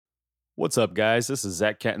What's up, guys? This is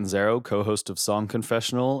Zach Catanzaro, co-host of Song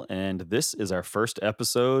Confessional, and this is our first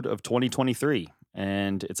episode of 2023.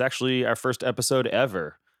 And it's actually our first episode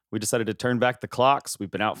ever. We decided to turn back the clocks.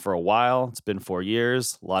 We've been out for a while. It's been 4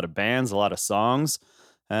 years, a lot of bands, a lot of songs,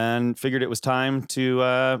 and figured it was time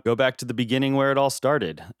to go back to the beginning where it all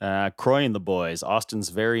started. Croy and the Boys, Austin's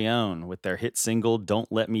very own, with their hit single,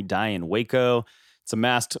 Don't Let Me Die in Waco. It's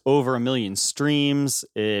amassed over 1 million streams.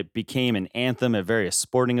 It became an anthem at various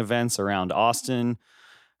sporting events around Austin.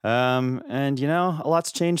 And a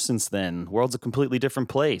lot's changed since then. The world's a completely different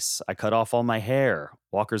place. I cut off all my hair.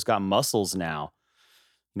 Walker's got muscles now.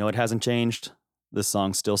 You know what hasn't changed? This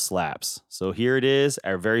song still slaps. So here it is,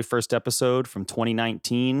 our very first episode from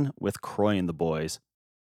 2019 with Croy and the Boys.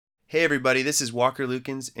 Hey everybody, this is Walker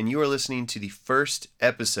Lukens, and you are listening to the first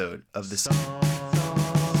episode of the song.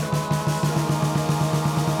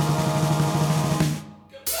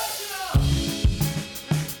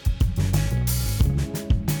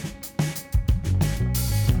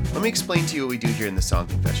 Let me explain to you what we do here in the Song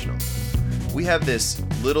Confessional. We have this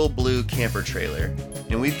little blue camper trailer,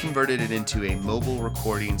 and we've converted it into a mobile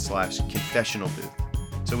recording / confessional booth.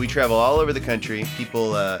 So we travel all over the country.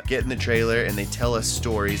 People get in the trailer and they tell us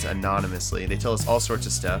stories anonymously. They tell us all sorts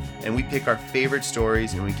of stuff, and we pick our favorite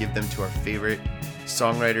stories and we give them to our favorite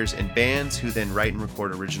songwriters and bands who then write and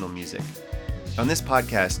record original music. On this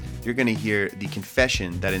podcast, you're going to hear the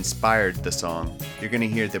confession that inspired the song. You're going to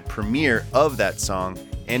hear the premiere of that song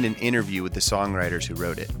and an interview with the songwriters who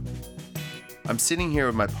wrote it. I'm sitting here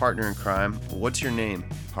with my partner in crime. What's your name,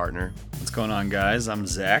 partner? What's going on, guys? I'm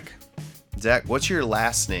Zach. Zach, what's your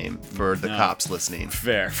last name for the cops listening?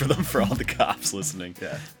 Fair for all the cops listening.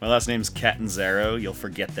 Yeah. My last name's Catanzaro. You'll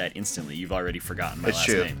forget that instantly. You've already forgotten my That's last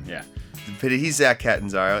true. name. Yeah. But he's Zach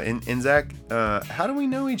Catanzaro. And Zach, how do we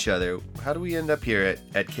know each other? How do we end up here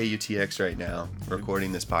at KUTX right now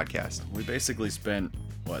recording this podcast? We basically spent,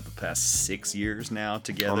 the past 6 years now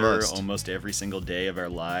together, almost every single day of our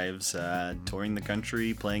lives, touring the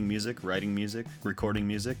country, playing music, writing music, recording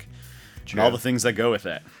music, and all the things that go with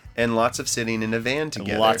that. And lots of sitting in a van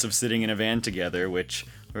together. Lots of sitting in a van together, which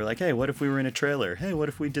we're like, hey, what if we were in a trailer? Hey, what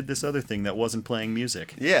if we did this other thing that wasn't playing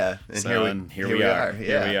music? Yeah. And here we are.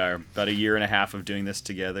 Here we are. About 1.5 years of doing this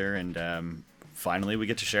together, and finally we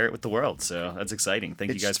get to share it with the world. So that's exciting.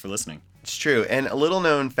 Thank you guys for listening. It's true. And a little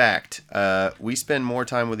known fact, we spend more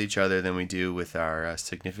time with each other than we do with our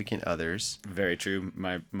significant others. Very true.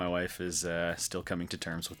 My wife is still coming to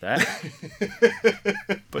terms with that.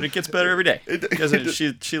 But it gets better every day. Because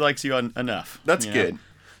she likes you enough. That's good.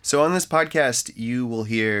 So on this podcast, you will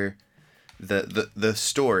hear the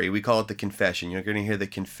story. We call it the confession. You're going to hear the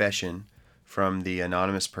confession from the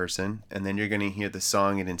anonymous person, and then you're going to hear the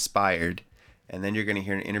song it inspired. And then you're going to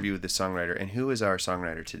hear an interview with the songwriter. And who is our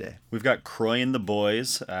songwriter today? We've got Croy and the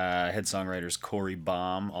Boys, head songwriters Corey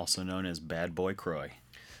Baum, also known as Bad Boy Croy.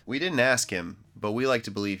 We didn't ask him, but we like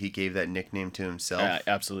to believe he gave that nickname to himself.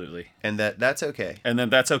 Absolutely. And that's okay. And then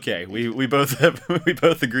that's okay. We both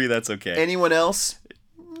agree that's okay. Anyone else?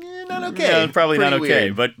 Not okay. Yeah, probably Pretty not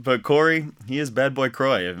okay. weird. But Corey, he is Bad Boy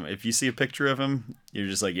Croy. If you see a picture of him, you're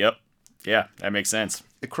just like, yep. Yeah, that makes sense.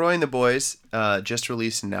 Croy and the Boys just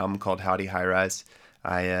released an album called Howdy High Rise.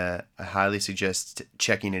 I highly suggest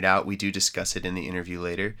checking it out. We do discuss it in the interview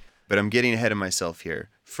later. But I'm getting ahead of myself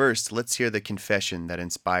here. First, let's hear the confession that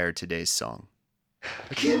inspired today's song.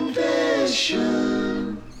 Confession.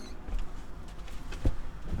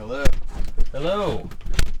 Hello. Hello.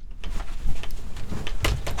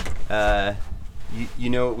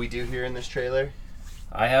 You know what we do here in this trailer?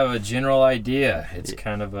 I have a general idea. It's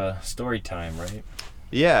kind of a story time, right?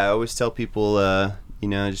 Yeah, I always tell people,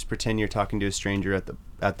 just pretend you're talking to a stranger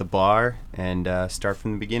at the bar and start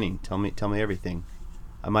from the beginning. Tell me everything.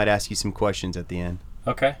 I might ask you some questions at the end.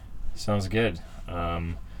 Okay, sounds good.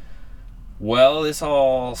 Well, this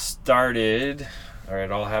all started, or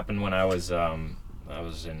it all happened when I was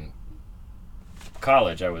in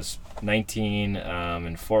college. I was 19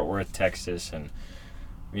 in Fort Worth, Texas, and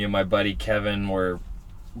me and my buddy Kevin were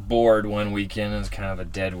bored one weekend. It was kind of a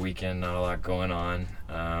dead weekend, not a lot going on.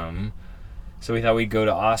 So we thought we'd go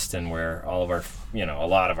to Austin, where all of our, a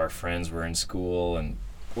lot of our friends were in school and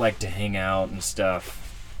liked to hang out and stuff.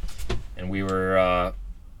 And we were,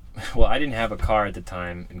 I didn't have a car at the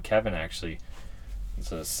time, and Kevin actually,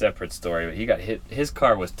 it's a separate story, but he got hit. His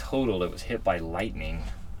car was totaled. It was hit by lightning.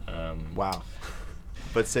 Wow.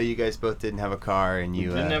 But so you guys both didn't have a car, and you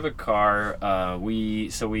didn't have a car.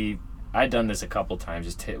 I'd done this a couple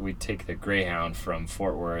times. We'd take the Greyhound from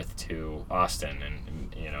Fort Worth to Austin,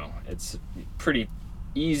 and it's pretty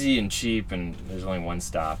easy and cheap, and there's only one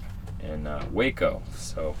stop in Waco.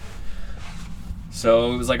 So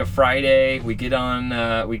So it was like a Friday. We get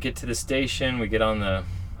to the station. We get on the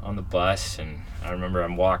bus, and I remember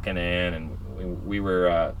I'm walking in, and we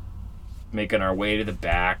were making our way to the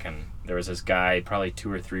back, and there was this guy probably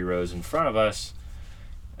 2 or 3 rows in front of us.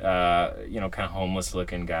 Kind of homeless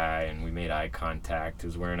looking guy, and we made eye contact. He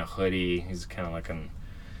was wearing a hoodie. He's kind of looking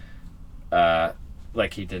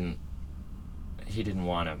like he didn't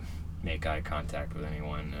want to make eye contact with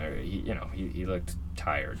anyone, or he looked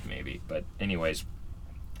tired maybe. But anyways,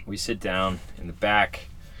 we sit down in the back.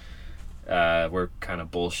 We're kind of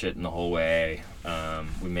bullshitting the whole way.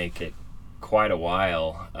 We make it quite a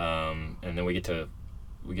while, and then we get to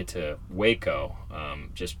Waco.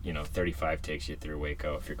 35 takes you through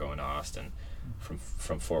Waco if you're going to Austin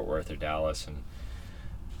from Fort Worth or Dallas. And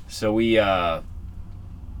so we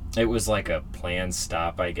it was like a planned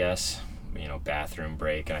stop, I guess, bathroom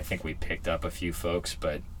break, and I think we picked up a few folks,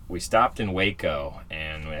 but we stopped in Waco,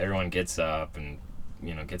 and everyone gets up and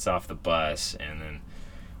gets off the bus, and then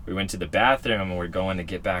we went to the bathroom, and we're going to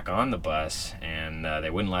get back on the bus, and they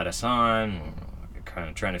wouldn't let us on. Kind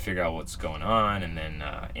of trying to figure out what's going on, and then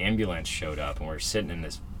ambulance showed up, and we're sitting in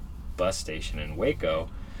this bus station in Waco,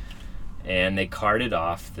 and they carted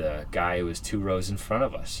off the guy who was 2 rows in front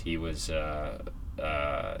of us. He was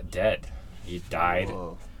dead. He died.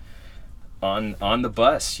 Whoa. on the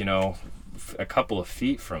bus, a couple of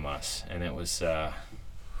feet from us, and it was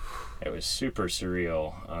super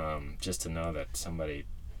surreal, just to know that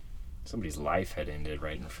somebody's life had ended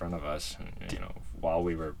right in front of us, and while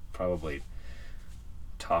we were probably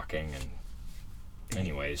talking. And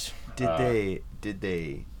anyways, Did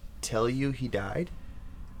they tell you he died?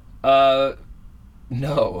 no.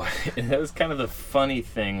 And that was kind of the funny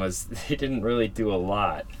thing, was they didn't really do a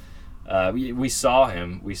lot. We saw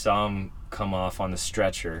him come off on the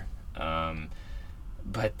stretcher,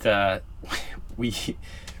 but when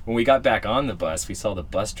we got back on the bus, we saw the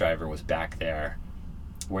bus driver was back there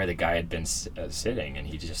where the guy had been sitting, and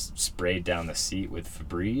he just sprayed down the seat with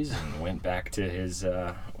Febreze and went back to his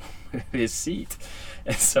his seat.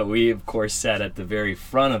 And so we, of course, sat at the very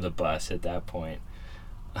front of the bus at that point.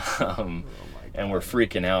 And we're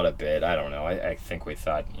freaking out a bit. I don't know. I think we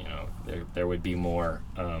thought, there would be more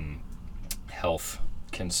health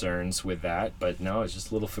concerns with that, but no, it's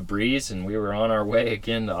just a little Febreze, and we were on our way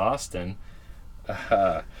again to Austin.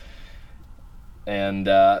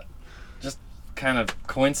 Just kind of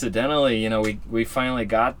coincidentally, we finally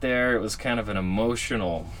got there. It was kind of an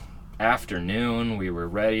emotional afternoon. We were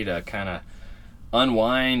ready to kind of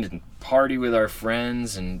unwind and party with our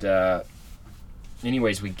friends, and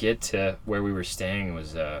anyways, we get to where we were staying. It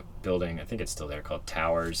was a building, I think it's still there, called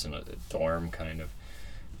Towers, and a dorm kind of.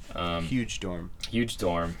 Huge dorm.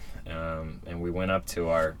 And we went up to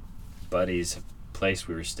our buddy's place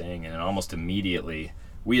we were staying in, and almost immediately,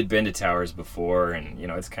 we had been to Towers before, and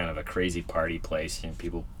it's kind of a crazy party place.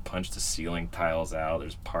 People punch the ceiling tiles out.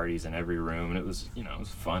 There's parties in every room, and it was it was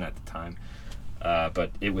fun at the time.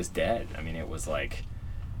 But it was dead. I mean, it was like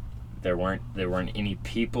there weren't any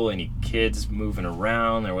people, any kids moving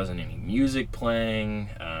around. There wasn't any music playing.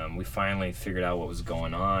 We finally figured out what was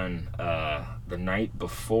going on. The night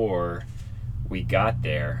before we got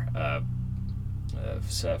there, a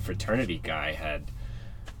fraternity guy had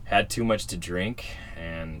too much to drink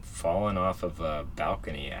and fallen off of a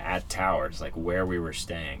balcony at Towers, like where we were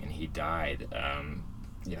staying, and he died.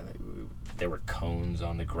 There were cones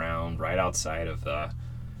on the ground right outside of the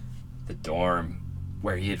dorm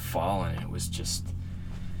where he had fallen. It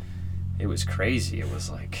was crazy. It was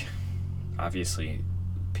like, obviously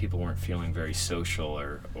people weren't feeling very social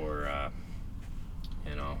or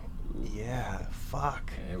Yeah,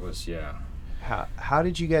 fuck. It was, yeah. How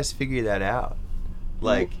did you guys figure that out?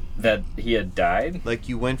 Like that he had died? Like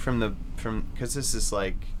you went from because this is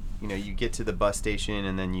like, you get to the bus station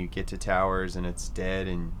and then you get to Towers and it's dead,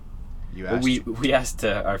 and you asked. We asked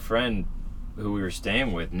our friend who we were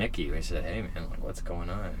staying with, Nikki. We said, "Hey man, like what's going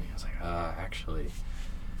on?" And he was like, actually,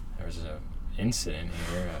 there was an incident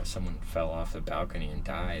here. Someone fell off the balcony and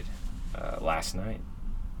died last night."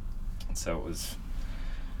 And so it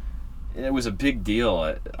was a big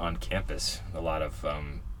deal on campus. A lot of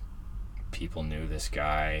people knew this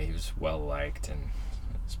guy. He was well liked, and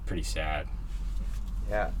it's pretty sad.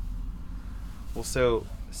 Yeah. Well, so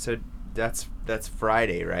that's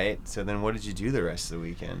Friday, right? So then what did you do the rest of the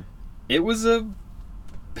weekend? It was a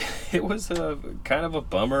kind of a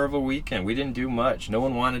bummer of a weekend. We didn't do much. No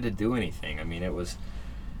one wanted to do anything. I mean,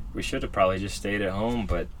 we should have probably just stayed at home,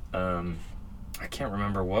 but I can't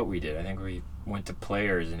remember what we did. I think we went to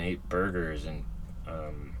Players and ate burgers, and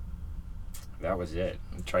that was it.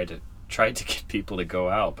 I tried to get people to go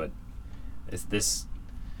out, but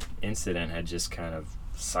incident had just kind of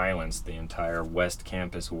silenced the entire West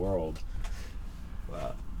Campus world.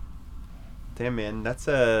 Wow. Damn, man, that's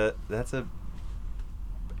a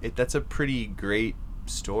pretty great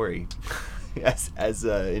story, as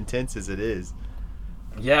intense as it is.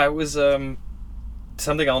 Yeah, it was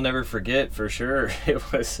something I'll never forget for sure.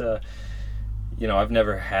 It was, I've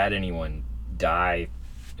never had anyone die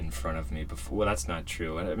in front of me before. Well, that's not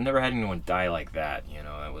true. I've never had anyone die like that.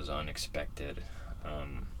 It was unexpected.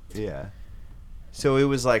 Yeah. So it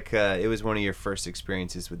was like it was one of your first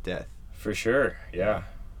experiences with death. For sure, yeah.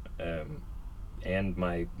 And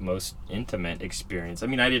my most intimate experience. I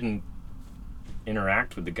mean, I didn't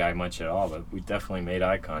interact with the guy much at all, but we definitely made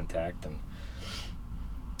eye contact, and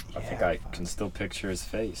I think I can still picture his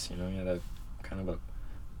face. He had a kind of a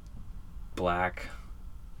black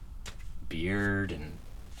beard and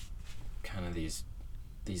kind of these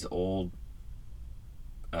old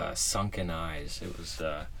sunken eyes. It was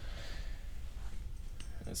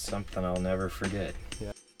it's something I'll never forget.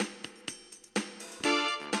 Yeah.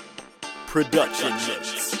 Production.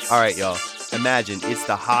 All right, y'all. Imagine it's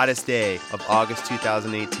the hottest day of August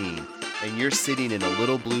 2018, and you're sitting in a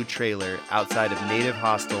little blue trailer outside of Native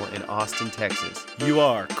Hostel in Austin, Texas. You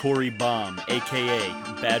are Corey Baum, aka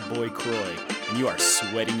Bad Boy Croy, and you are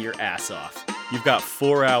sweating your ass off. You've got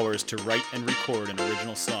 4 hours to write and record an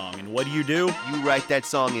original song, and what do? You write that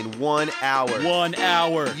song in 1 hour. 1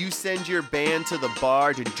 hour. You send your band to the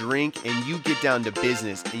bar to drink, and you get down to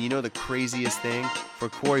business. And you know the craziest thing? For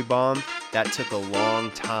Corey Baum, that took a long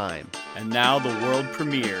time. And now the world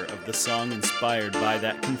premiere of the song inspired by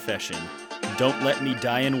that confession, Don't Let Me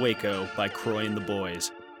Die in Waco by Croy and the Boys.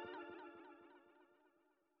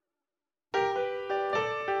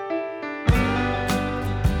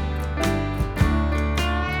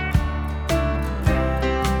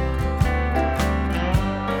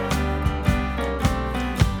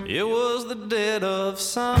 It was the dead of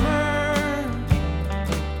summer.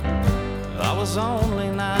 I was only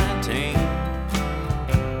 19.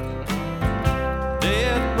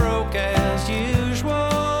 Death broke as usual.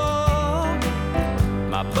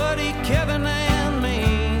 My buddy Kevin and me.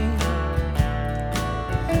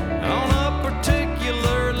 On a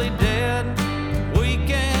particularly dead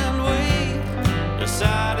weekend, we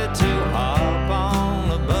decided to hop on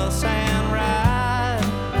the bus and ride,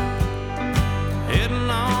 heading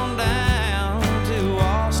on down to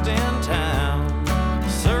Austin town,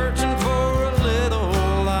 searching for a little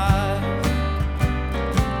life.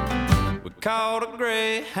 We caught a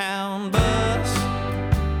Greyhound bus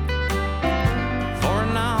for a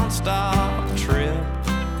non-stop trip,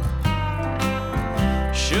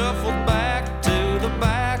 shuffled back to the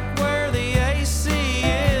back where the AC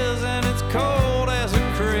is and it's cold as a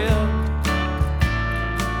crib.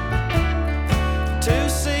 2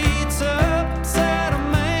 seats up sat a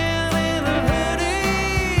man in a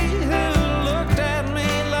hoodie who looked at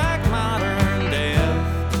me like modern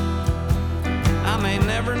death. I may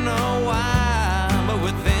never know why, but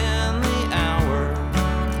within the hour,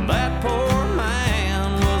 that poor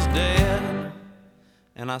man was dead.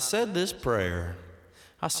 And I said this prayer.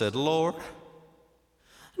 I said, Lord,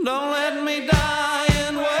 don't let me die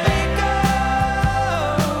in Waco,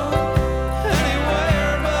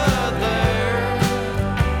 anywhere but there.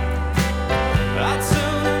 I'd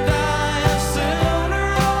sooner die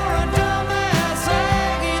sooner or a dumbass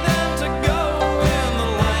Aggie than to go in the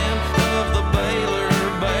land of the Baylor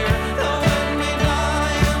Bear. Don't let me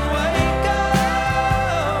die in Waco,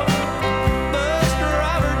 bus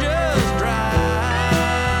driver, just drive.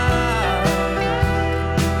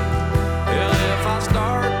 Well, if I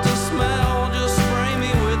start to smell, just spray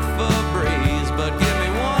me with Febreze, but give me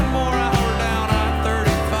 1 more hour down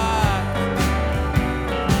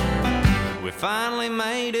I-35. We finally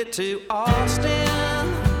made it to Austin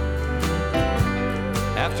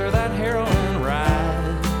after that heroin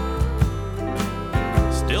ride,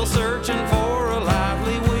 still searching for a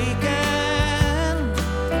lively weekend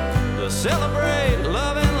to celebrate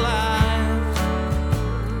love and life.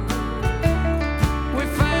 We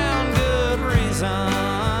found good reason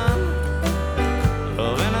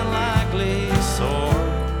of an unlikely sort.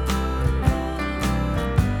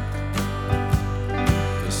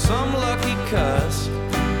 Some lucky cuss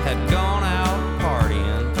had gone out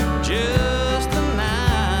partying just the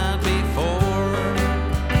night before.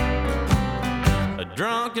 A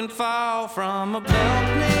drunken fall from a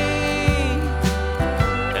balcony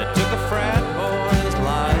that took a frat boy's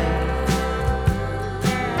life.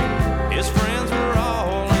 His friends were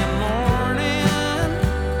all in mourning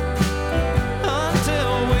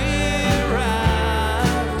until we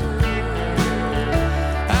arrived.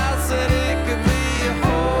 I said it could be a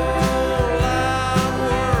whole lot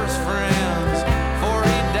worse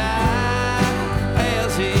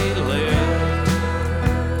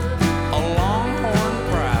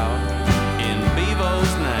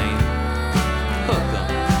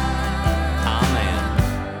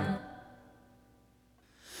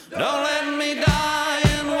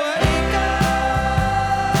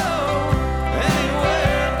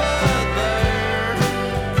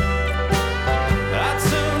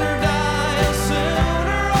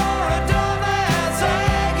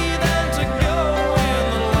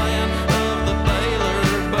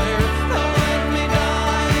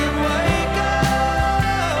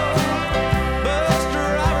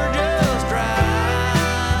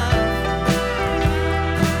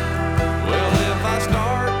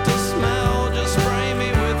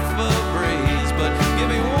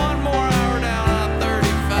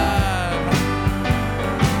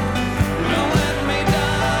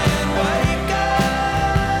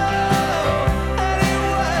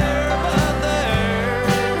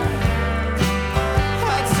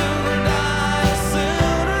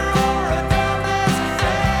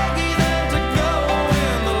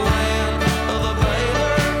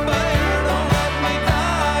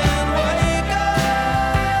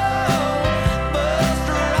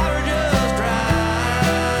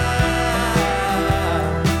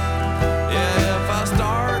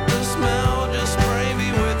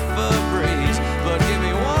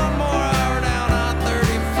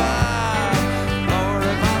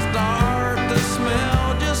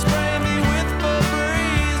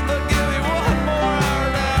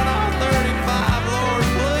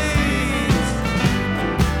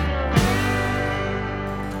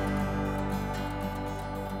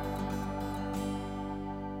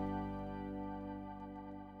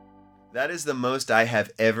That is the most I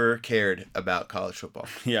have ever cared about college football.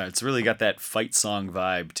 Yeah, it's really got that fight song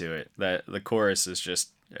vibe to it. That the chorus is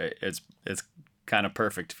just it's kind of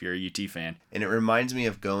perfect if you're a UT fan. And it reminds me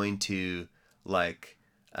of going to like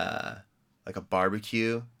a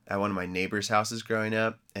barbecue at one of my neighbors' houses growing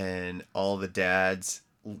up, and all the dads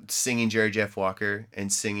singing Jerry Jeff Walker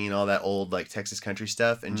and singing all that old like Texas country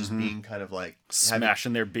stuff, and just being kind of like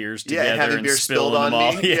Smashing their beers Yeah, together having and beer spilling spilled them on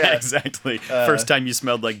all. me. Yeah, Yeah. exactly. First time you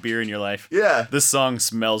smelled like beer in your life. Yeah. This song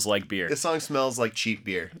smells like beer. This song smells like cheap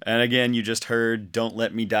beer. And again, you just heard Don't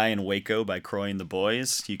Let Me Die in Waco by Croy and the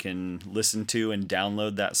Boys. You can listen to and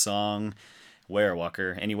download that song where,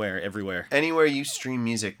 Walker? Anywhere, everywhere. Anywhere you stream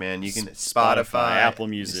music, man, you can Spotify, Apple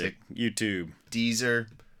Music, YouTube. Deezer,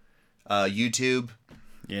 YouTube,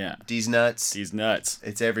 Yeah. D's Nuts. These nuts.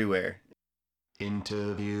 It's everywhere.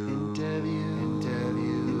 Interview.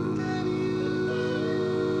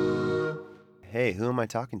 Hey, who am I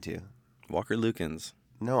talking to? Walker Lukens.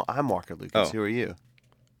 No, I'm Walker Lucas. Oh. Who are you?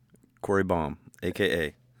 Corey Baum,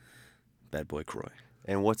 a.k.a. Bad Boy Croy.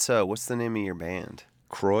 And what's the name of your band?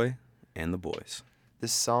 Croy and the Boys.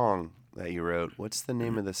 This song that you wrote, what's the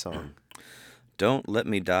name of the song? Don't Let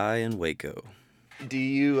Me Die in Waco. Do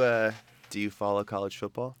you follow college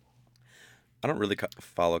football? I don't really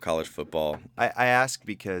follow college football. I ask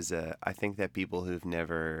because I think that people who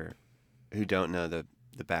don't know the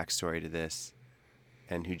backstory to this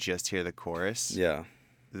and who just hear the chorus, Yeah.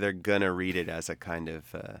 they're gonna read it as a kind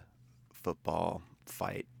of football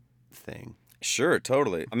fight thing. Sure,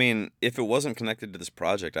 totally. I mean, if it wasn't connected to this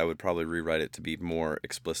project, I would probably rewrite it to be more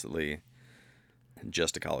explicitly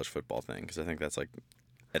just a college football thing, because I think that's like,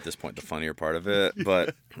 at this point, the funnier part of it.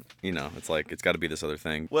 But, it's like, it's got to be this other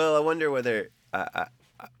thing. Well, I wonder whether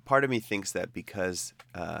part of me thinks that because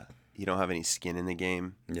you don't have any skin in the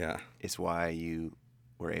game Yeah. is why you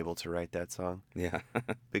were able to write that song. Yeah.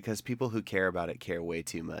 Because people who care about it care way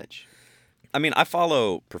too much. I mean, I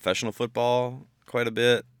follow professional football quite a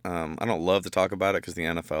bit. I don't love to talk about it because the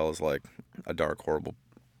NFL is like a dark, horrible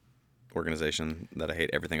organization that I hate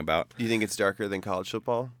everything about. Do you think it's darker than college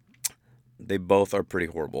football? They both are pretty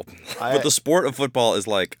horrible. But the sport of football is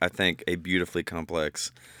like, I think, a beautifully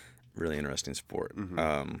complex, really interesting sport.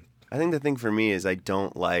 Mm-hmm. I think the thing for me is I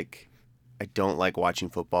don't like watching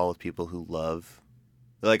football with people who love.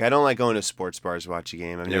 Like, I don't like going to sports bars to watch a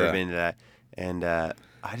game. I've never Yeah. been to that. And I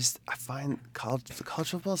find college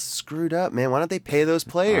football's screwed up, man. Why don't they pay those I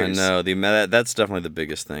players? know that's definitely the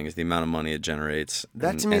biggest thing is the amount of money it generates.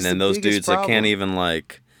 That to me is and then the those biggest dudes like can't problem. even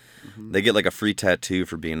like they get like a free tattoo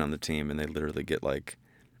for being on the team, and they literally get like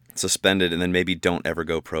suspended, and then maybe don't ever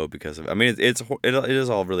go pro because of. I mean, it is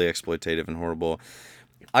all really exploitative and horrible.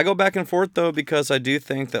 I go back and forth though because I do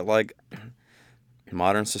think that like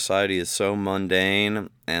modern society is so mundane,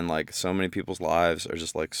 and like so many people's lives are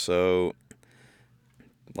just like so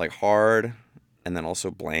like hard and then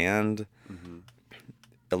also bland.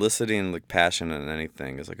 Eliciting like passion in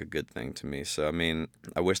anything is like a good thing to me. So I mean,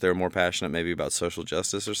 I wish they were more passionate maybe about social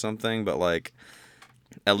justice or something, but like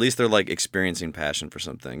at least they're like experiencing passion for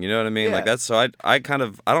something. You know what I mean? Yeah. Like that's so I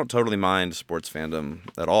don't totally mind sports fandom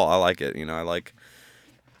at all. I like it. I like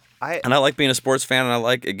and I like being a sports fan, and I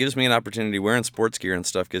like it gives me an opportunity. Wearing sports gear and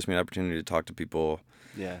stuff gives me an opportunity to talk to people.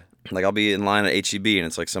 Yeah. Like I'll be in line at HEB, and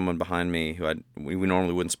it's like someone behind me who we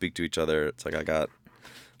normally wouldn't speak to each other. It's like I got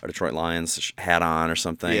a Detroit Lions hat on or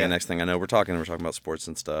something. Yeah. And next thing I know, we're talking about sports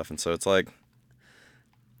and stuff. And so it's like,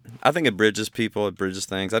 I think it bridges people. It bridges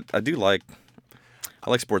things. I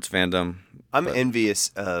like sports fandom. I'm but- envious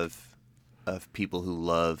of people who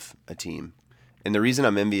love a team. And the reason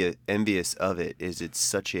I'm envious of it is it's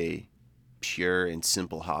such a pure and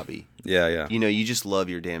simple hobby. Yeah. You just love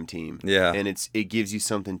your damn team. Yeah. And it gives you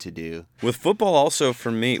something to do. With football also for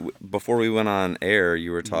me, before we went on air, you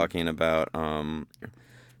were talking about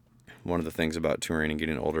one of the things about touring and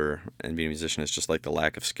getting older and being a musician is just like the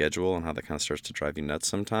lack of schedule and how that kind of starts to drive you nuts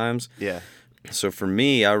sometimes. Yeah. So for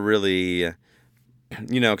me, I really,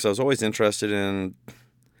 because I was always interested in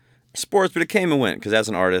sports, but it came and went. Because as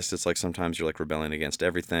an artist, it's like sometimes you're like rebelling against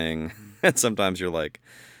everything, and sometimes you're like,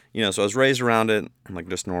 so I was raised around it, like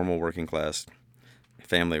just normal working class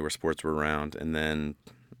family where sports were around, and then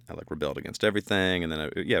I like rebelled against everything, and then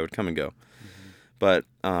it would come and go. But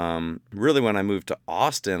really, when I moved to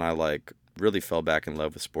Austin, I like really fell back in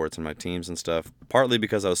love with sports and my teams and stuff. Partly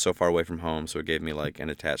because I was so far away from home, so it gave me like an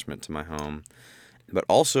attachment to my home. But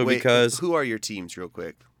also Wait, because who are your teams, real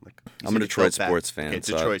quick? Like, you I'm said a you Detroit felt back. sports fan. Okay,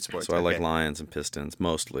 so Detroit sports. So I like okay. Lions and Pistons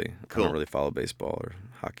mostly. Cool. I don't really follow baseball or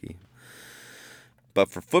hockey. But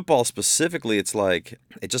for football specifically, it's like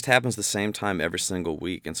it just happens the same time every single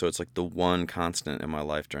week. And so it's like the one constant in my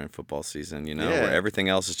life during football season, you know, Yeah. where everything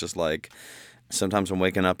else is just like sometimes I'm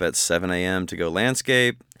waking up at 7 a.m. to go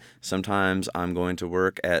landscape. Sometimes I'm going to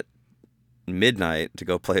work at midnight to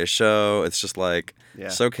go play a show. It's just like Yeah.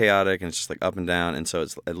 so chaotic and it's just like up and down. And so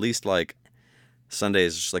it's at least like Sunday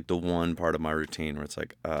is just like the one part of my routine where it's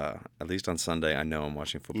like, at least on Sunday, I know I'm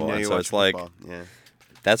watching You football. know And you're so it's watching like, football. Yeah.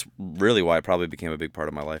 that's really why it probably became a big part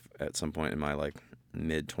of my life at some point in my like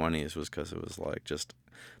mid 20s was because it was like just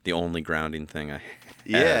the only grounding thing I had,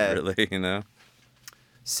 Yeah. really, you know?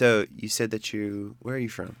 So you said that where are you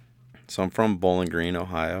from? So I'm from Bowling Green,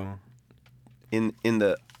 Ohio. In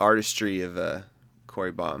the artistry of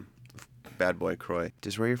Corey Baum, Bad Boy Croy.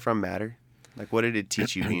 Does where you're from matter? Like, what did it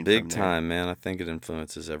teach you being Big from there? time, man. I think it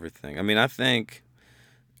influences everything. I mean, I think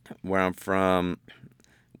where I'm from,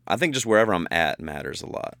 I think just wherever I'm at matters a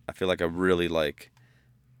lot. I feel like I really like,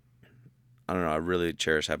 I don't know, I really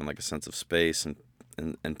cherish having like a sense of space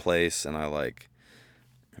and place, and I like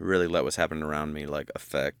really let what's happening around me like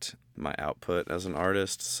affect my output as an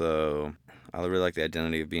artist. So I really like the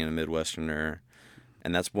identity of being a Midwesterner,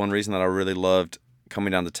 and that's one reason that I really loved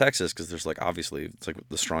coming down to Texas, because there's like obviously it's like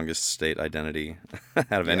the strongest state identity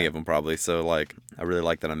out of any Yeah. of them probably. So like I really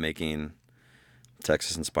like that I'm making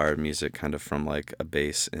Texas inspired music kind of from like a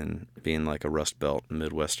base in being like a Rust Belt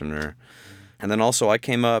Midwesterner. And then also I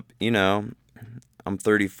came up, you know, I'm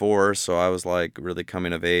 34, so I was like really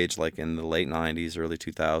coming of age like in the late 90s, early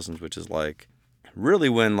 2000s, which is like really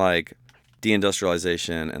when like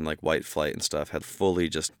deindustrialization and like white flight and stuff had fully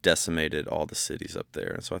just decimated all the cities up there.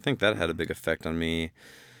 And so I think that had a big effect on me,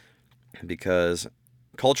 because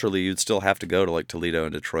culturally you'd still have to go to like Toledo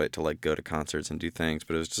and Detroit to like go to concerts and do things,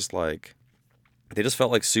 but it was just like they just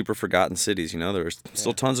felt like super forgotten cities, you know. There was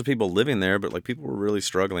still tons of people living there, but like people were really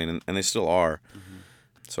struggling, and they still are.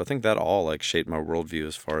 So I think that all like shaped my worldview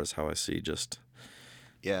as far as how I see just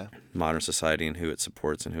Yeah. modern society and who it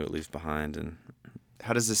supports and who it leaves behind. And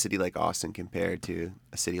How does a city like Austin compare to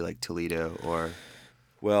a city like Toledo or?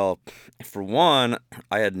 well, for one,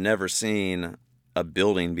 I had never seen a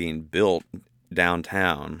building being built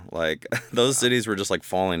downtown. Like those cities were just like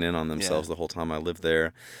falling in on themselves the whole time I lived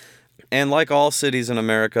there. And like all cities in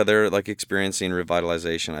America, they're like experiencing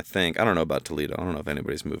revitalization, I think. I don't know about Toledo. I don't know if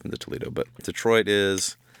anybody's moving to Toledo, but Detroit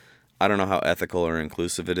is. I don't know how ethical or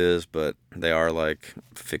inclusive it is, but they are like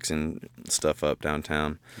fixing stuff up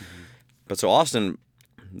downtown. But so Austin,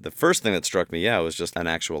 the first thing that struck me, was just an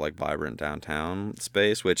actual like vibrant downtown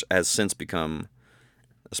space, which has since become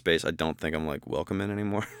a space I don't think I'm like welcome in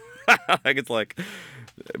anymore. Like it's like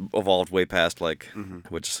evolved way past like,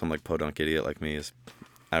 which some like podunk idiot like me is.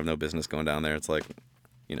 I have no business going down there. It's like,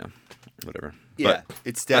 you know, whatever. Yeah,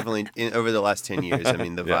 it's definitely over the last 10 years. I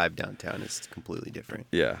mean, the Yeah. vibe downtown is completely different.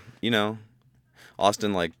 Yeah, you know,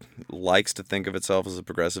 Austin like likes to think of itself as a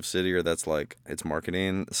progressive city, or that's like its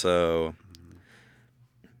marketing. So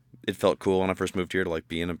it felt cool when I first moved here to like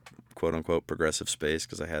be in a quote unquote progressive space,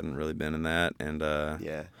 because I hadn't really been in that. And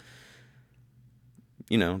Yeah,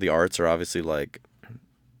 you know, the arts are obviously like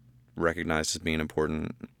recognized as being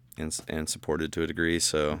important and supported to a degree.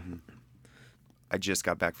 So I just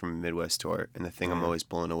got back from a Midwest tour, and the thing I'm always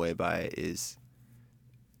blown away by is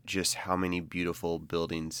just how many beautiful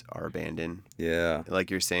buildings are abandoned. yeah,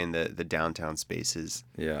 Like you're saying, the downtown spaces,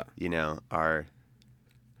 yeah, you know, are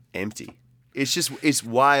empty. It's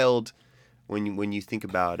wild when you think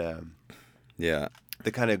about yeah,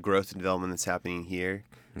 the kind of growth and development that's happening here,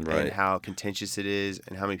 right. and how contentious it is,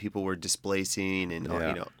 and how many people we're displacing, and all, Yeah.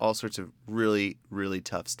 you know, all sorts of really, really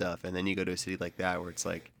tough stuff. And then you go to a city like that where it's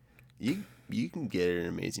like you can get an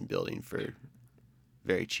amazing building for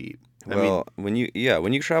very cheap. Well, when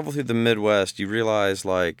you travel through the Midwest, you realize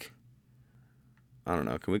like, I don't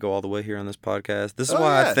know, can we go all the way here on this podcast? This is Oh,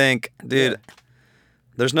 why yeah. I think, dude, Yeah.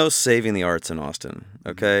 there's no saving the arts in Austin,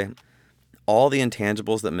 okay? All the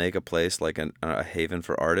intangibles that make a place like a haven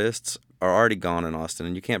for artists are already gone in Austin,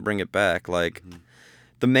 and you can't bring it back. Like,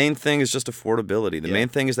 the main thing is just affordability. The Yeah. main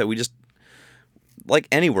thing is that we just, like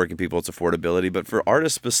any working people, it's affordability. But for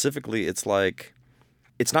artists specifically, it's like,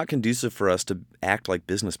 it's not conducive for us to act like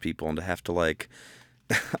business people and to have to like,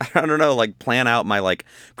 I don't know, like plan out my like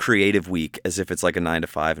creative week as if it's like a 9 to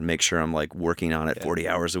 5 and make sure I'm like working on it 40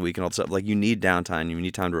 hours a week and all that stuff. Like you need downtime, you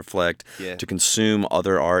need time to reflect, Yeah. to consume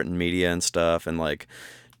other art and media and stuff, and like,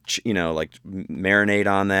 you know, like marinate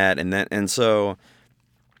on that. And so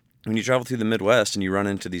when you travel through the Midwest and you run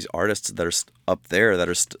into these artists that are up there that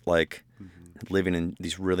are like living in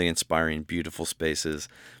these really inspiring, beautiful spaces,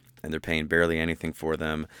 and they're paying barely anything for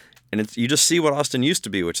them. And you just see what Austin used to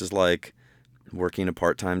be, which is like working a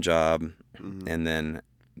part-time job, and then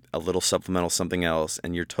a little supplemental something else,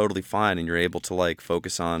 and you're totally fine, and you're able to like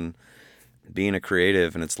focus on being a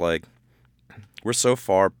creative. And it's like we're so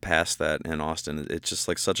far past that in Austin. It's just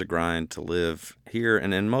like such a grind to live here,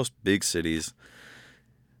 and in most big cities.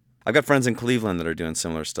 I've got friends in Cleveland that are doing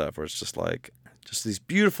similar stuff where it's just like these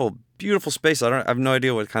beautiful, beautiful spaces. I have no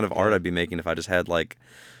idea what kind of art I'd be making if I just had like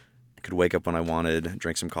I could wake up when I wanted,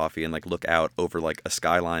 drink some coffee, and like look out over like a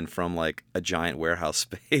skyline from like a giant warehouse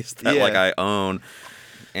space that like I own.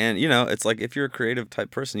 And you know, it's like if you're a creative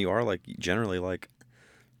type person, you are like generally like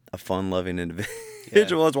a fun-loving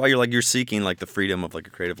individual. That's why you're seeking like the freedom of like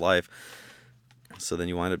a creative life. So then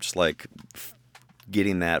you wind up just like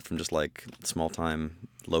getting that from just like small-time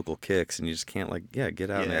local kicks, and you just can't like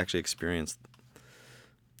get out and actually experience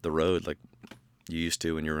the road like you used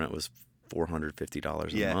to when your rent was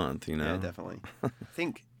 $450 a month, you know? Yeah, definitely. I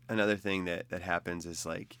think another thing that happens is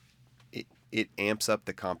like it amps up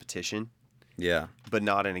the competition. Yeah. But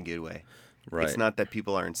not in a good way. Right. It's not that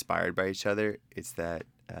people are inspired by each other. It's that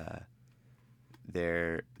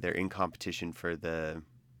they're in competition for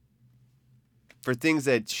things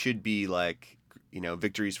that should be like, you know,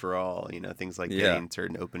 victories for all, you know, things like getting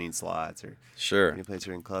certain opening slots or playing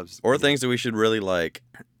certain clubs. Or things that we should really like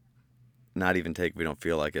not even take if we don't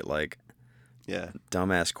feel like it, like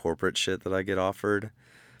dumbass corporate shit that I get offered.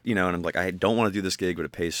 You know, and I'm like, I don't want to do this gig, but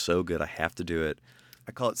it pays so good, I have to do it.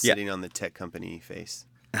 I call it sitting on the tech company face.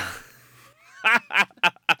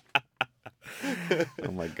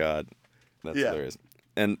 Oh my God. That's hilarious.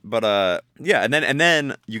 But and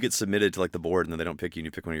then you get submitted to like the board, and then they don't pick you, and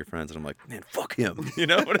you pick one of your friends, and I'm like, man, fuck him, you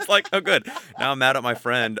know. But it's like, oh good, now I'm mad at my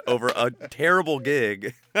friend over a terrible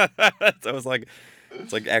gig. So it's like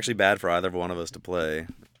actually bad for either one of us to play.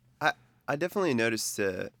 I definitely noticed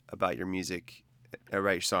about your music,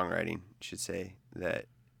 about your songwriting, I should say, that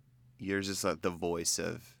yours is like the voice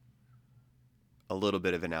of a little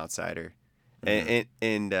bit of an outsider, and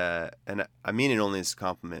I mean it only as a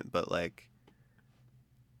compliment, but like.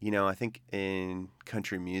 You know, I think in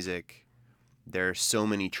country music, there are so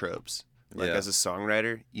many tropes. Like as a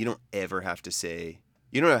songwriter, you don't have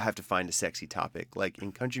to find a sexy topic. Like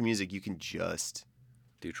in country music, you can just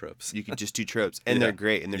do tropes. You can just do tropes, and they're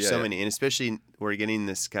great. And there's so many, and especially we're getting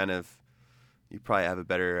this kind of. You probably have a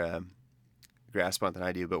better grasp on it than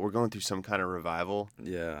I do, but we're going through some kind of revival.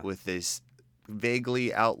 Yeah. With this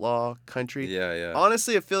vaguely outlaw country. Yeah.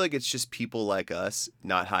 Honestly, I feel like it's just people like us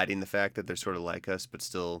not hiding the fact that they're sort of like us, but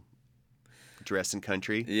still dressed in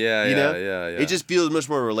country. Yeah. It just feels much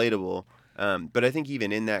more relatable. But I think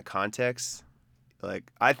even in that context, like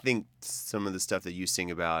I think some of the stuff that you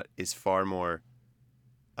sing about is far more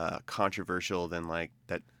controversial than like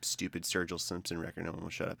that stupid Sturgill Simpson record no one will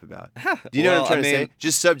shut up about. Do you know what I'm trying to say?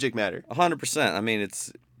 Just subject matter. 100%. I mean,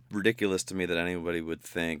 it's ridiculous to me that anybody would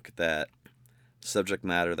think that subject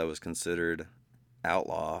matter that was considered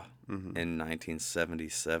outlaw in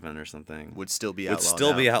 1977 or something would still be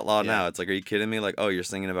outlaw now. It's like, are you kidding me? Like, oh, you're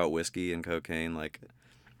singing about whiskey and cocaine? Like,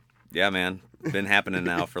 yeah, man, been happening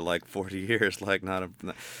now for like 40 years. Like,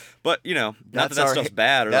 but you know, not that stuff's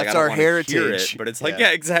bad or that's like I don't our want heritage. to hear it, but it's like,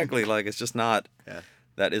 yeah, exactly. Like, it's just not.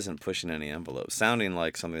 That isn't pushing any envelope. Sounding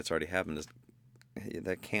like something that's already happened is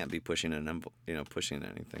that can't be pushing pushing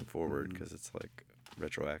anything forward because it's like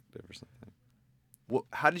retroactive or something.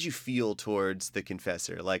 How did you feel towards The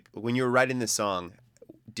Confessor? Like, when you were writing this song,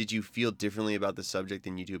 did you feel differently about the subject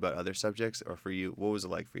than you do about other subjects? Or for you, what was it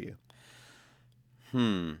like for you?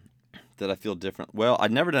 Did I feel different? Well, I'd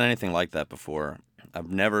never done anything like that before. I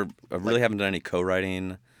really haven't done any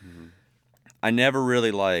co-writing. I never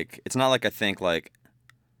really it's not like I think like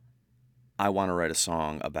I want to write a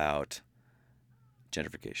song about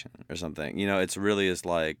gentrification or something. You know, it's really is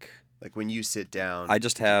like when you sit down.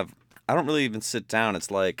 I don't really even sit down.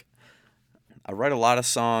 It's like I write a lot of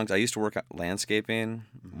songs. I used to work at landscaping,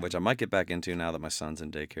 which I might get back into now that my son's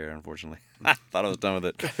in daycare, unfortunately. I thought I was done with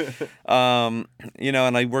it. You know,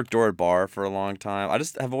 and I worked door at bar for a long time. I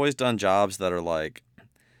just have always done jobs that are like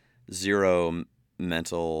zero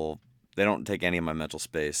mental. They don't take any of my mental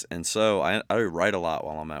space. And so I write a lot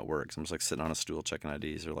while I'm at work. So I'm just like sitting on a stool checking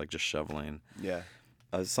IDs or like just shoveling. Yeah.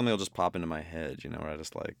 Something will just pop into my head, you know, where I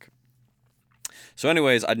just like... So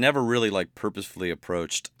anyways, I'd never really like purposefully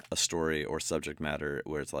approached a story or subject matter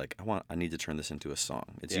where it's like, I need to turn this into a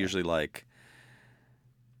song. It's usually like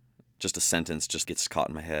just a sentence just gets caught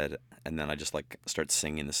in my head, and then I just like start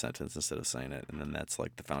singing the sentence instead of saying it, and then that's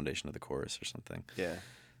like the foundation of the chorus or something. Yeah.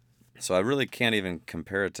 So I really can't even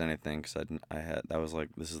compare it to anything because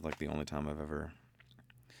this is like the only time I've ever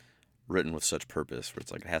written with such purpose, where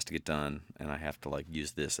it's like it has to get done, and I have to like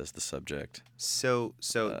use this as the subject. So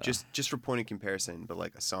just for point of comparison, but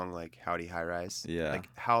like a song like Howdy High Rise, Yeah. like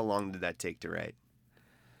how long did that take to write?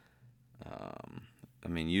 I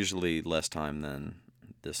mean, usually less time than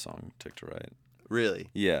this song took to write. Really?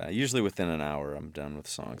 Yeah, usually within an hour I'm done with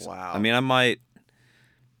songs. Wow. I mean, I might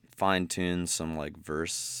fine tune some like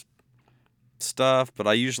verse stuff, but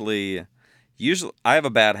I usually I have a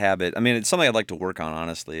bad habit. I mean, it's something I'd like to work on,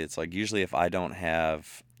 honestly. It's like usually if I don't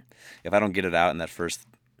get it out in that first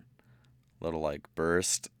little like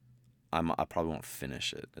burst, I probably won't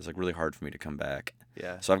finish it. It's like really hard for me to come back.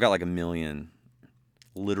 Yeah. So I've got like 1 million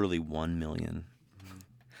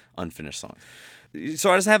unfinished songs.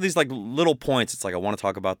 So I just have these like little points. It's like I want to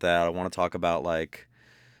talk about that. I want to talk about like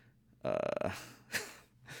I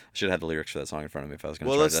should have had the lyrics for that song in front of me if I was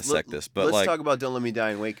going to try to dissect this. But let's like, talk about Don't Let Me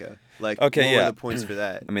Die in Waco. Like, Okay, what yeah. were the points for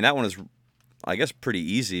that? I mean, that one is, I guess, pretty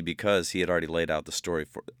easy because he had already laid out the story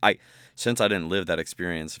for. Since I didn't live that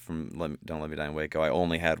experience from Don't Let Me Die in Waco, I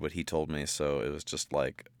only had what he told me, so it was just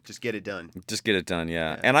like Just get it done. just get it done,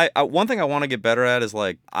 yeah. And I one thing I want to get better at is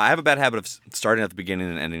like I have a bad habit of starting at the beginning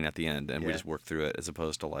and ending at the end, and we Yeah. just work through it as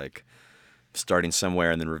opposed to like starting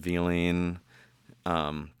somewhere and then revealing.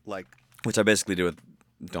 Like, Which I basically do with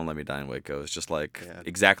Don't Let Me Die in Waco. It's just like Yeah.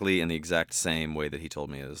 exactly in the exact same way that he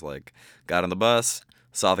told me. It was like, got on the bus,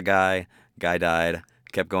 saw the guy died,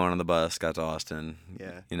 kept going on the bus, got to Austin.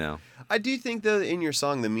 Yeah. You know. I do think though in your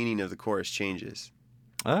song the meaning of the chorus changes.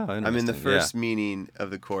 Oh, I mean, the interesting. first meaning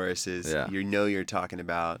of the chorus is Yeah. you're talking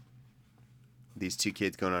about these two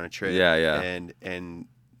kids going on a trip. Yeah, yeah. And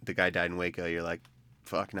the guy died in Waco. You're like,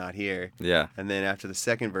 fuck, not here. Yeah. And then after the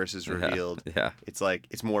second verse is revealed, Yeah. it's like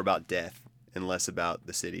it's more about death and less about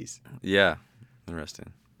the cities. Yeah.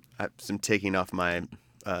 Interesting. I'm taking off my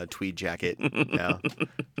tweed jacket now.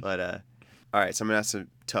 But all right, so I'm gonna ask a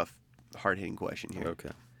tough, hard-hitting question here. Okay.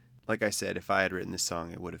 Like I said, if I had written this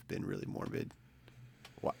song, it would have been really morbid.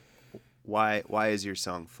 Why is your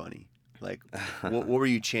song funny? Like, what were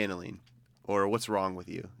you channeling, or what's wrong with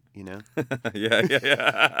you? You know?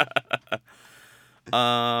 yeah.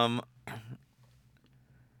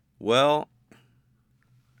 Well,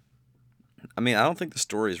 I mean, I don't think the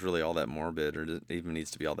story is really all that morbid, or it even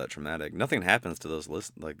needs to be all that traumatic. Nothing happens to those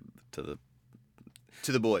to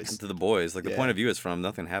To the boys. the boys. Like the Yeah. point of view is from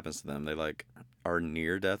nothing happens to them. They like are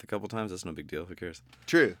near death a couple times. That's no big deal. Who cares?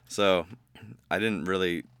 True. So, I didn't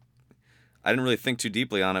really think too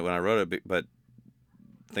deeply on it when I wrote it, but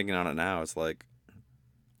thinking on it now, it's like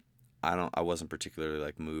I wasn't particularly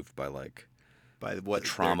like moved by like By what the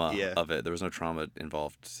trauma yeah. of it. There was no trauma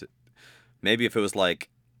involved. Maybe if it was like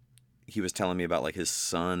he was telling me about like his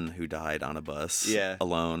son who died on a bus Yeah.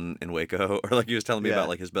 alone in Waco, or like he was telling me Yeah. about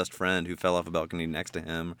like his best friend who fell off a balcony next to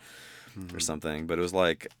him or something. But it was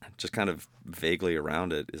like just kind of vaguely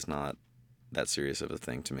around it is not that serious of a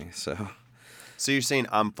thing to me. So So you're saying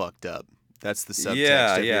I'm fucked up. That's the subtext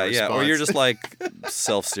yeah. of your response. Or you're just like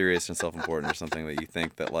self-serious and self-important or something that you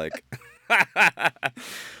think that like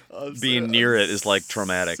being near it is like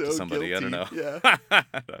traumatic to somebody. I don't know. Yeah.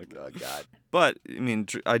 Oh God. But I mean,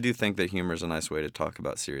 I do think that humor is a nice way to talk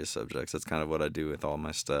about serious subjects. That's kind of what I do with all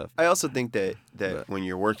my stuff. I also think that But- when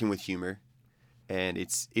you're working with humor, and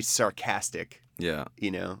it's sarcastic, Yeah.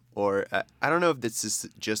 you know, or I don't know if this is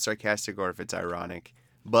just sarcastic or if it's ironic,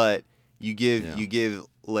 but you give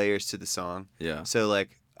layers to the song. Yeah. So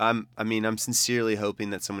like I'm sincerely hoping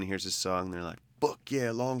that someone hears this song and they're like, "Fuck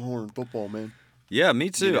yeah, Longhorn football, man." Yeah, me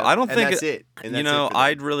too. You know? I don't And think that's it. And you that's know, it for them.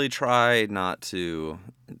 I'd really try not to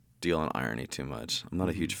deal in irony too much. I'm not Mm-hmm.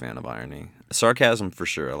 a huge fan of irony. Sarcasm for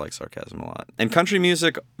sure. I like sarcasm a lot. And country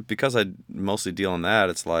music, because I mostly deal in that,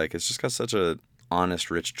 it's like it's just got such a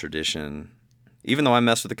honest, rich tradition. Even though I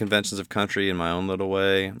mess with the conventions of country in my own little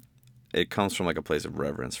way, it comes from like a place of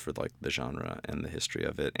reverence for like the genre and the history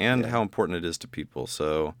of it and how important it is to people.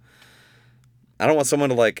 So I don't want someone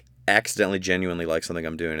to like accidentally genuinely like something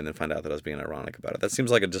I'm doing and then find out that I was being ironic about it. That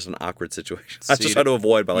seems like just an awkward situation. I So just you try to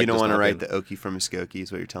avoid by like you don't just want to not write being- the Okie from Muskogee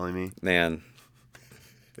is what you're telling me. Man,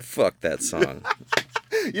 fuck that song.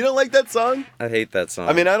 You don't like that song? I hate that song.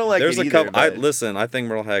 I mean, I don't like There's it a either, couple. but- Listen, I think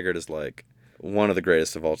Merle Haggard is like one of the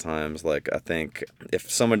greatest of all times. Like, I think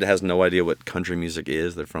if someone has no idea what country music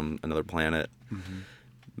is, they're from another planet.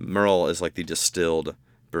 Merle is like the distilled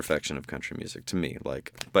perfection of country music to me.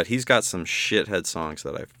 Like, but he's got some shithead songs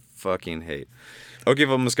that I fucking hate. Okie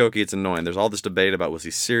from Muskogee, it's annoying. There's all this debate about was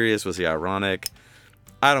he serious, was he ironic.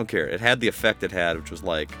 I don't care. It had the effect it had, which was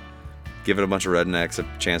like giving a bunch of rednecks a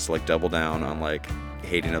chance to like double down on like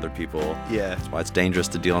hating other people. Yeah. That's why it's dangerous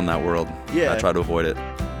to deal in that world. Yeah. I try to avoid it.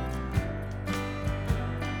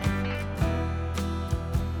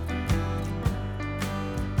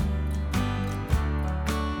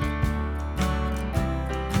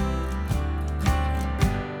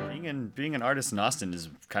 being an artist in Austin is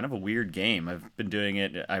kind of a weird game. I've been doing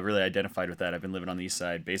it. I really identified with that. I've been living on the East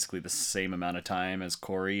Side basically the same amount of time as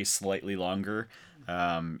Corey, slightly longer.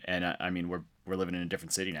 And I mean, we're living in a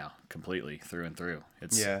different city now, completely through and through.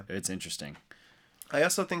 It's interesting. I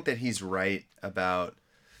also think that he's right about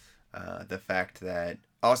the fact that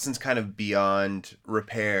Austin's kind of beyond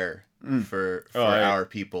repair for our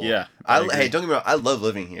people. Yeah. Hey, don't get me wrong. I love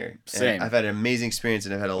living here. Same. And I've had an amazing experience,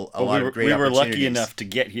 and I've had a lot of great We were opportunities. lucky enough to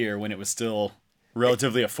get here when it was still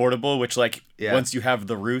relatively affordable, which once you have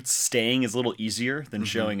the roots, staying is a little easier than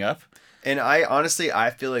showing up. And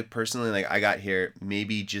I feel like personally, like I got here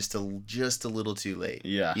maybe just a little too late.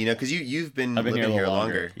 Yeah. You know, because you've been I've been living here here a little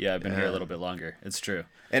longer. Yeah, I've been here a little bit longer. It's true.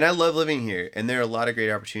 And I love living here, and there are a lot of great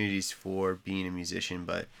opportunities for being a musician,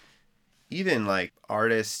 but even like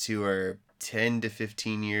artists who are 10 to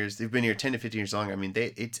 15 years, they've been here 10 to 15 years long. I mean,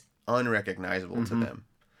 it's unrecognizable to them.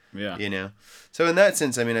 Yeah. You know? So in that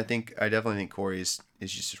sense, I mean, I definitely think Corey is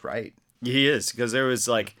just right. He is, because there's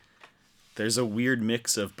a weird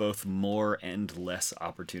mix of both more and less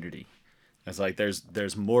opportunity. It's like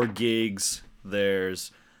there's more gigs,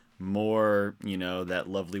 there's more, that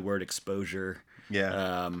lovely word exposure.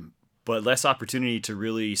 Yeah. But less opportunity to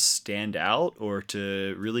really stand out or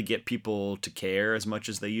to really get people to care as much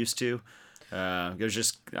as they used to. There's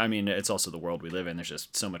just, I mean, it's also the world we live in. There's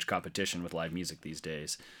just so much competition with live music these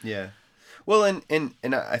days. Yeah. Well, and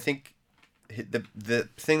I think the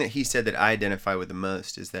thing that he said that I identify with the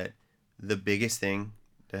most is that the biggest thing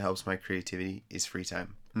that helps my creativity is free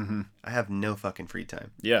time. Mm-hmm. I have no fucking free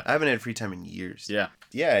time. Yeah. I haven't had free time in years. Yeah.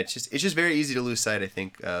 Yeah, it's just very easy to lose sight, I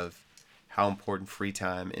think, of how important free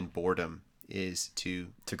time and boredom is to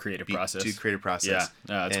create a process. To create a process.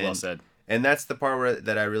 Yeah, no, that's well said. And that's the part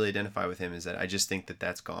that I really identify with him, is that I just think that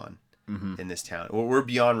that's gone in this town. We're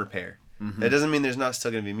beyond repair. Mm-hmm. That doesn't mean there's not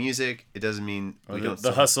still going to be music. It doesn't mean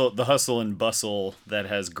the hustle and bustle that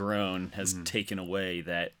has grown has taken away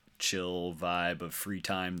that chill vibe of free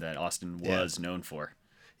time that Austin was known for.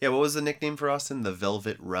 Yeah, what was the nickname for Austin? The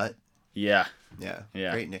Velvet Rut? Yeah. Yeah.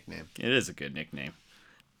 Yeah. Great nickname. It is a good nickname.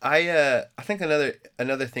 I think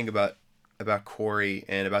another thing about Corey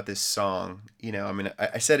and about this song, I mean,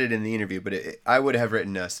 I said it in the interview, but I would have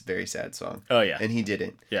written a very sad song. Oh, yeah. And he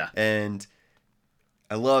didn't. Yeah. And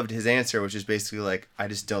I loved his answer, which is basically like, I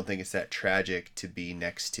just don't think it's that tragic to be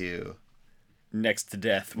next to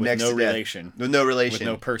death with no relation. With no relation. With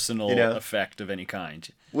no personal effect of any kind.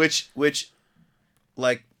 Which,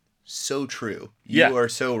 like, so true. You are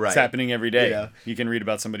so right. It's happening every day. You can read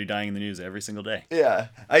about somebody dying in the news every single day. Yeah.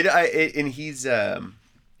 And he's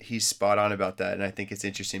spot on about that, and I think it's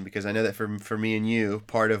interesting because I know that for me and you,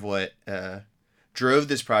 part of what drove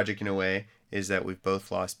this project in a way is that we've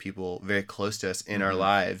both lost people very close to us in our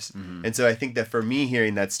lives. Mm-hmm. And so I think that for me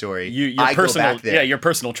hearing that story, I go back there. Yeah, your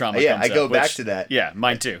personal trauma comes I go up, back to that. Yeah,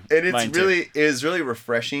 mine too. And it is really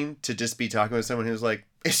refreshing to just be talking with someone who's like,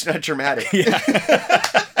 it's not dramatic. Yeah.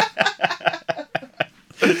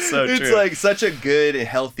 It's so true. It's like such a good and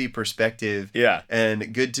healthy perspective. Yeah.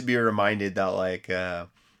 And good to be reminded that like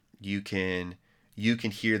you can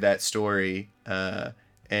hear that story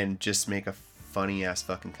and just make a funny ass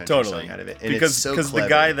fucking country song out of it. And because it's so the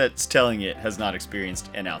guy that's telling it has not experienced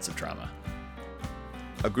an ounce of trauma.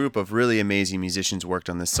 A group of really amazing musicians worked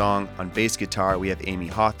on this song. On bass guitar, we have Amy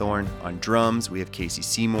Hawthorne. On drums, we have Casey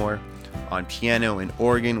Seymour. On piano and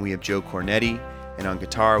organ, we have Joe Cornetti. And on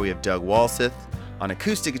guitar, we have Doug Walseth. On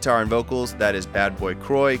acoustic guitar and vocals, that is Bad Boy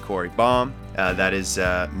Croy, Corey Baum. That is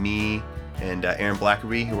me and Aaron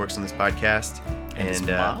Blackerby, who works on this podcast. And his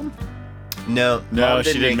mom? No, Mom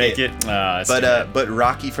she didn't make it. But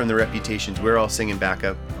Rocky from The Reputations, we're all singing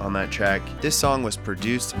backup on that track. This song was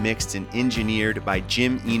produced, mixed, and engineered by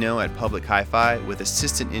Jim Eno at Public Hi-Fi with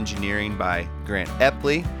assistant engineering by Grant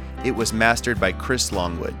Epley. It was mastered by Chris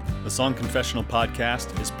Longwood. The Song Confessional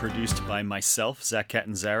podcast is produced by myself, Zach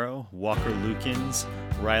Catanzaro, Walker Lukens,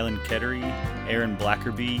 Rylan Kettery, Aaron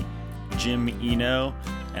Blackerby, Jim Eno,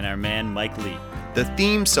 and our man Mike Lee. The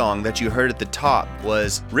theme song that you heard at the top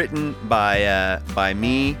was written by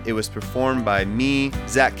me. It was performed by me,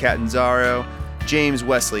 Zach Catanzaro, James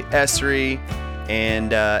Wesley Essery,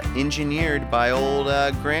 and engineered by old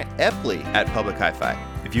Grant Epley at Public Hi-Fi.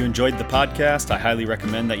 If you enjoyed the podcast, I highly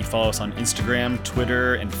recommend that you follow us on Instagram,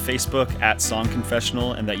 Twitter, and Facebook at Song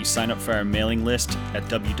Confessional, and that you sign up for our mailing list at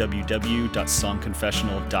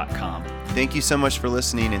www.songconfessional.com. Thank you so much for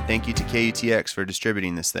listening, and thank you to KUTX for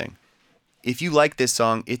distributing this thing. If you like this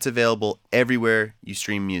song, it's available everywhere you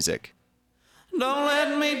stream music. Don't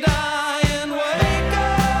let me die.